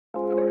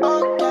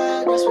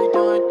guess we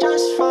doing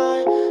just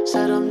fine.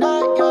 Said I'm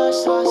not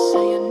yours, so I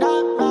say you're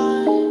not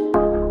mine.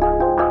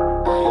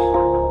 Hey,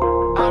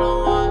 I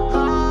don't want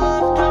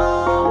love no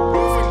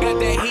more. Forget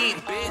that heat,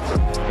 bitch.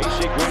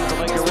 AC Green, the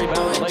Laker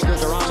rebound. The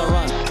Lakers are on the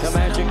run. The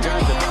Magic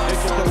Johnson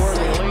pitches to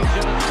Worthy, leads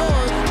in and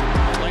scores.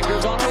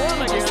 Lakers on the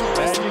run again.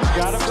 Magic's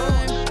got him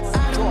going.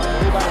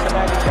 Rebound to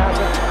Magic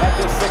Johnson at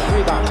this sixth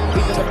rebound.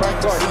 He's in the front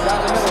court. He's down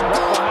the middle,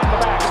 right behind the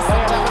back.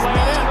 Lay it up and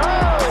lay it in.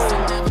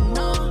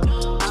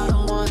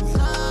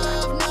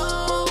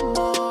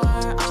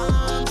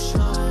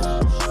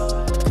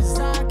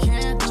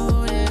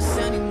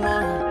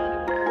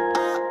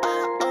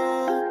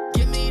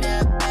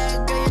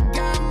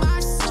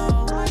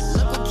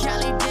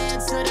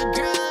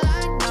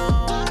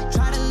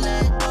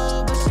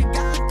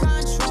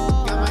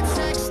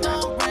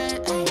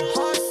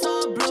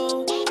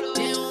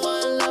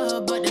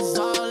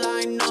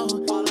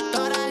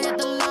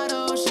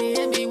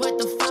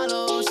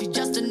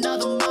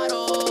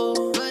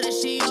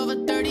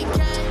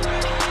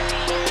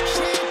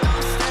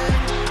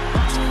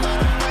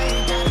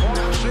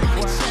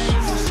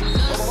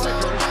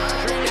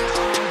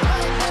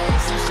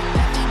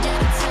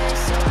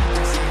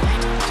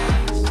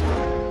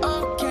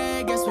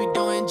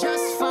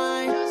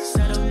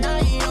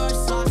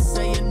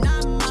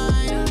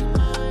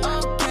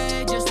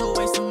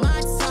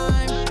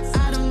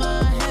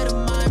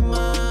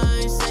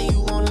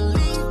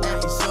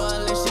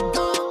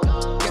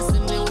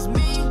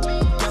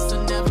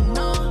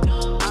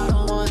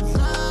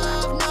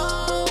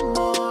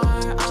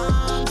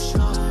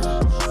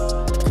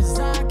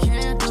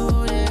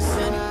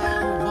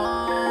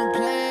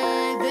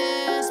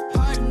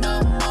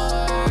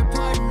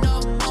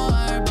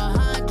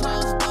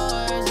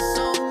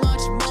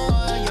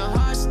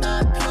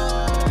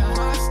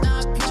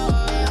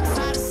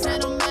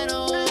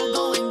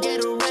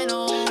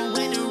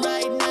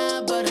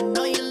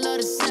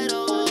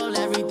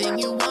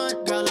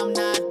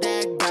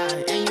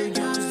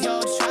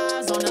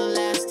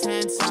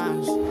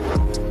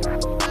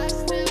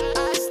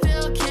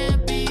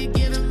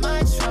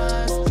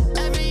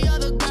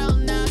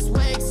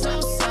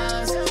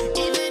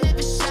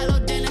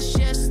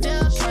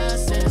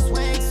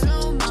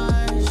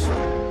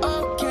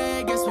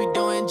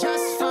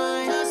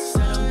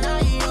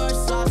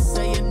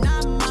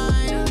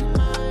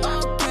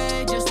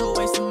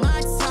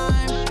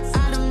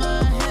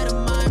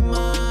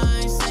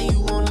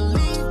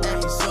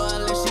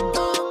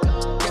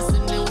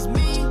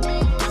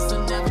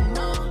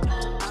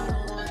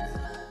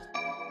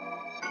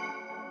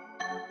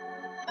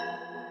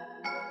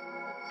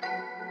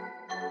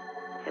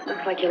 It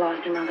looks like you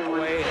lost another one.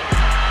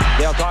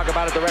 They'll talk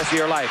about it the rest of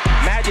your life.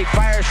 Magic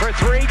fires for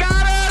three. Got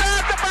it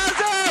at the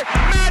buzzer!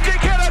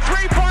 Magic hit a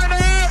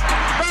three-pointer!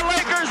 The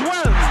Lakers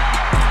win!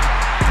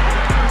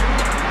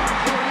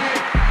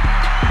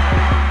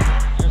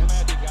 Here's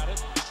Magic, got it.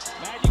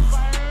 Magic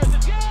fires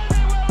again!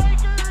 The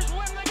Lakers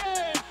win the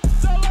game!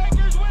 The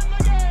Lakers win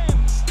the game!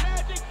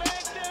 Magic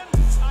banked in.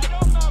 I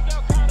don't know if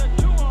they'll count it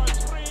 2 or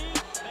 3.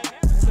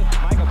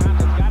 Michael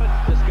Thompson's got it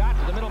to Scott,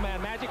 to the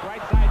middleman. Magic,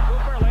 right side,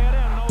 Cooper, lay it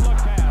in. No look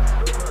pass.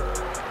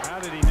 How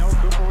did he know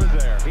Cooper was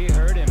there? He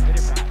heard him. Hit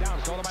it back down.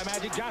 Stolen by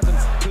Magic Johnson.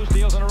 2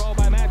 steals in a row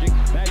by Magic.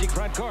 Magic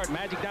front court.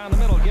 Magic down the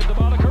middle. Gives the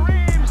ball to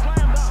Kareem.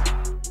 Slammed up.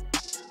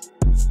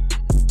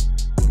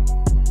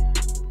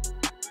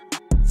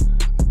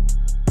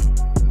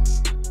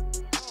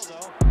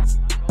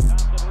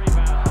 Thompson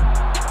rebound.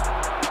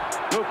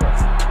 Cooper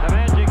to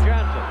Magic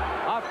Johnson.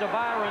 Off to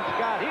Byron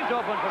Scott. He's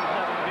open from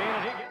 17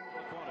 and he gets to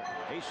the corner.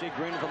 AC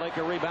Green with the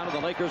Laker rebound. The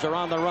Lakers are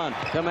on the run.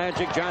 To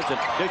Magic Johnson.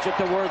 Dish it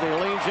to Worthy.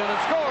 Leans in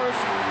and scores.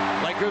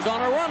 Lakers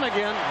on a run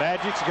again.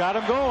 Magic's got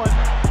him going.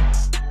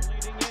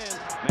 Leading in.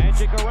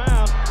 Magic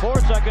around. 4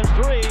 seconds.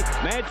 3.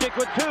 Magic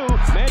with 2.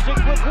 Magic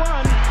with 1.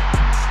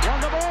 Won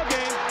the ball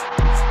game.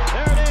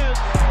 There it is.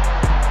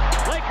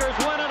 Lakers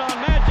win it on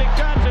Magic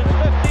Johnson's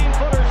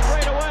 15-footer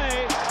straight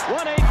away.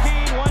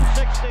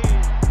 118-116.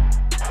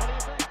 What do you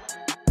think?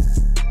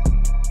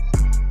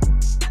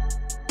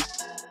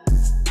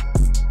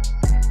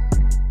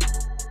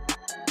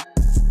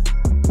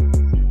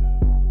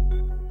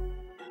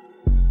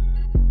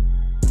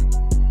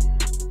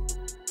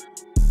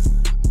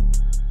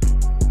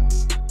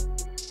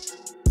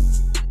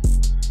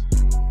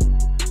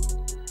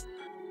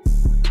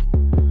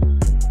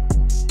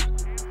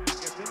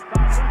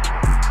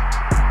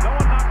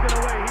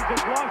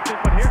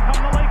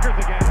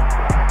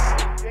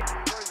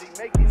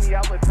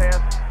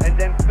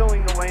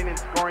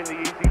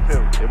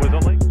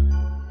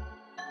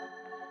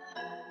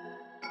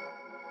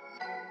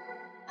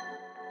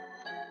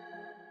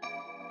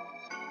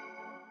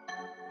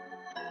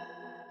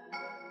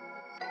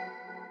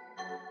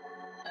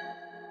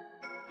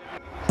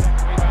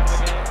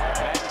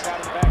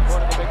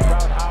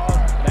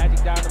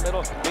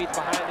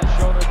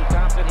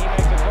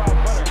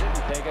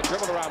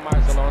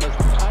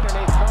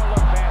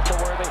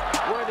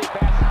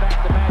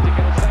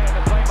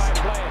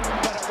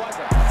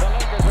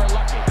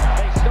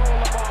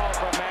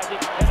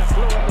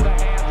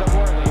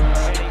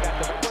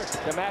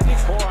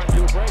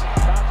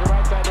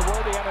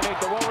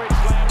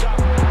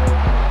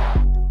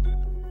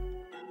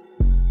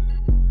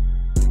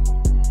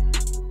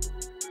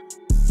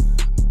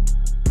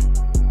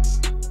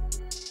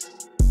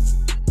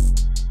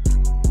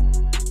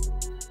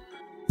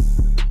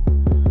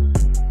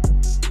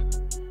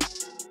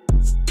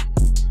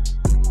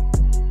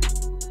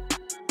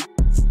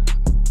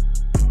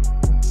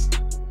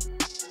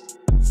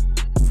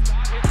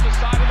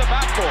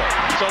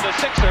 the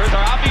Sixers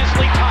are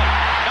obviously tight.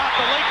 Not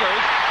the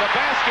Lakers. The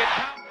basket.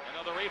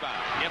 Another rebound.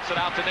 Gets it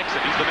out to Nixon.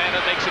 He's the man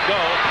that makes it go.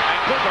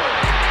 And Cooper.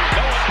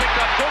 No one picked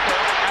up Cooper.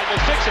 And the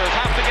Sixers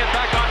have to get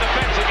back on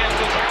defense against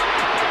this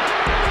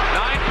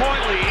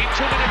 9-point lead.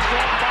 2 minutes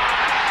gone by.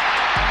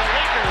 And the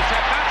Lakers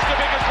have matched the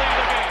biggest lead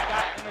of the game.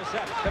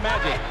 To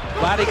Magic.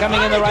 Vlade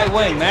coming in the right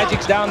wing.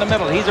 Magic's down the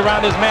middle. He's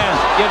around his man.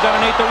 Gives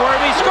underneath the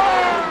Worthy. Score!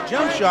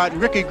 Jump shot, and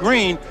Ricky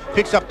Green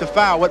picks up the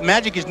foul. What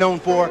Magic is known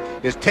for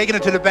is taking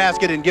it to the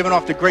basket and giving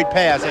off the great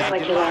pass. Looks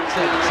like you lost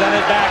another Send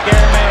it back,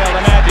 airmail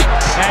to Magic.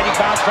 Magic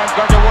bounce front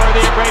guard to Worthy.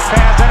 A great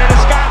pass. And it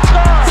is Scott.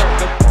 Score!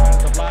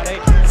 To Vlade.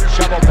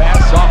 Shovel pass.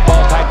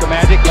 Softball type to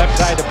Magic. Left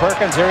side to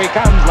Perkins. Here he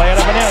comes. Lay it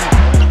up and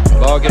in.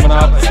 Ball given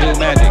off to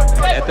Magic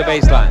at the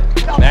baseline.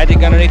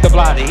 Magic underneath the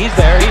Vlade. He's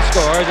there. He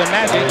scores. And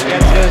Magic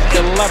gets his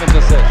 11th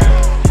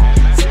assist.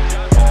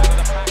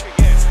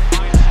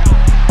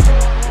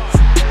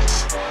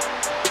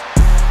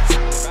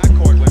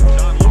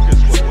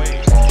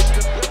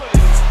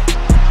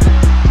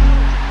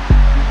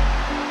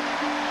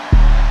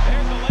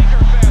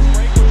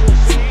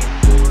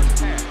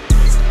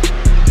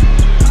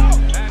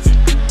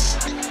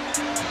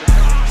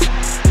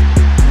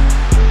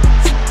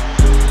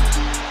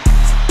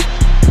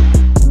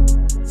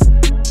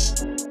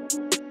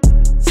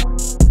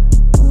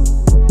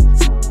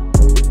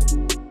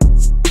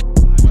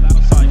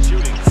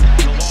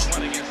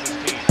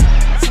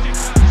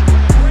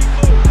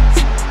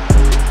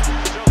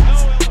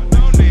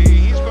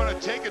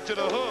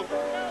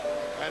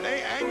 And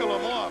they angle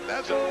him off.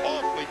 That's an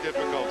awfully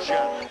difficult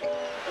shot.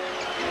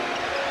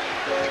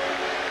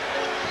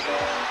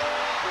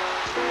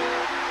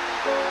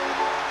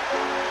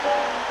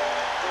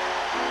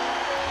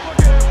 Look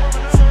at it from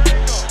another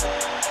angle.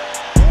 Wham!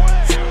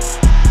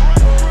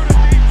 Right through the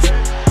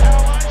defense. And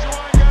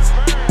Olajuwon got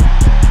burned.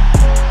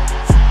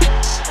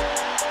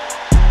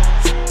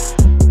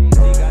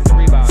 He got the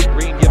rebound.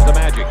 Green gives the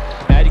Magic.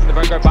 Magic in the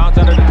front court. Bounce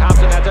under to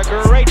Thompson. That's a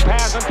great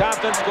pass, and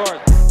Thompson scores.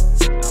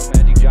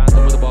 Now Magic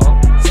Johnson with the ball.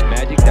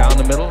 Magic down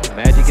the middle.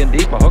 Magic in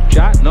deep. A hook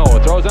shot. No.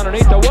 It throws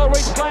underneath. The Will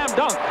Reach slam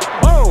dunk.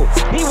 Oh,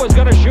 he was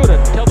going to shoot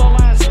it till the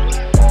last.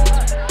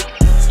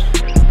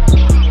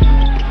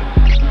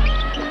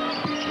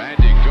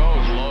 Magic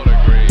goes low to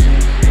Green.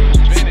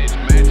 Vintage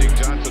Magic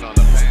Johnson on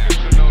the pass.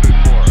 Noted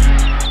for.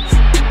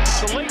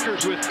 The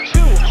Lakers with 2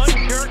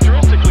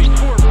 uncharacteristically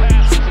poor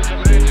passes into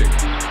Magic.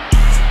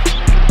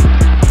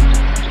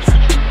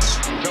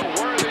 To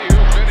Worthy,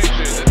 who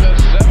finishes in the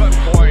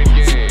 7-point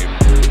game.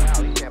 Now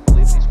he can't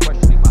believe he's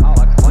questioning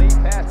Mahalik. Clean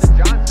pass to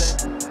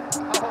Johnson.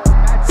 Oh,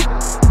 Magic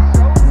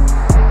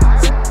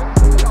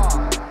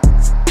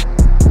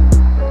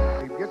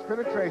He gets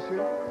penetration.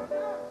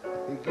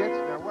 He gets,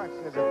 now watch,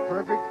 there's a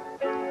perfect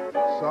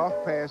soft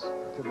pass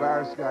to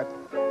Byron Scott,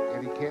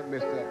 and he can't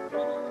miss that.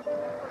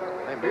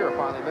 Amymore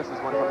finally misses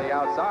one from the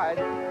outside.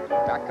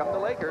 Back come the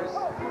Lakers.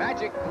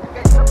 Magic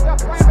gets tripped up.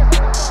 Here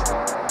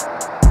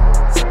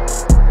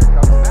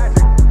comes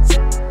Magic.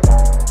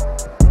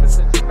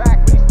 Sends it back,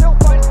 but he still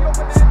finds the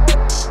open man.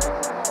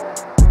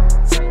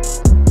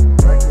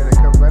 Right there, they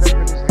come right up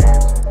in his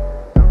hands.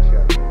 Dump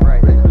shot.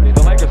 Right.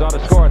 The Lakers ought to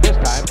score this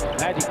time.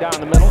 Magic down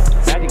the middle.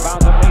 Magic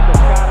bounce underneath the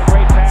Scott. A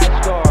great pass.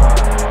 Score.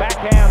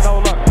 Backhand, no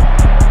look.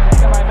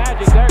 Taken by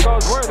Magic. There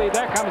goes Worthy.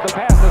 There comes the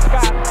pass to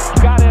Scott.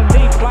 Scott in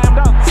deep. Slam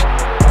dunk.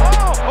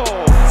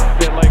 Oh!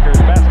 The Lakers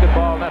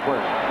Basketball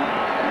Network.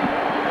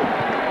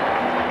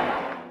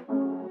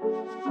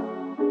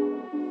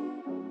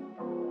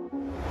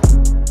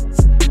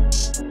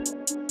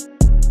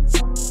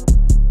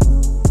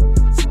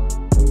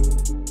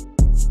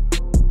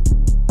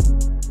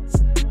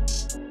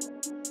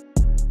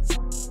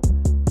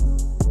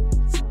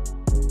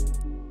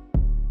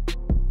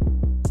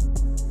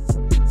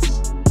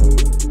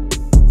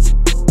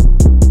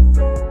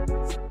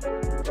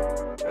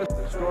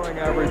 Scoring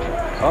average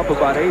up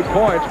about 8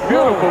 points.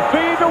 Beautiful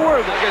feed to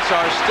Worthy. Nuggets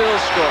are still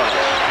scoring.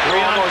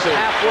 We're almost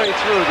halfway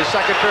through the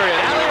second period.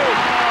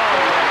 Alley-oop.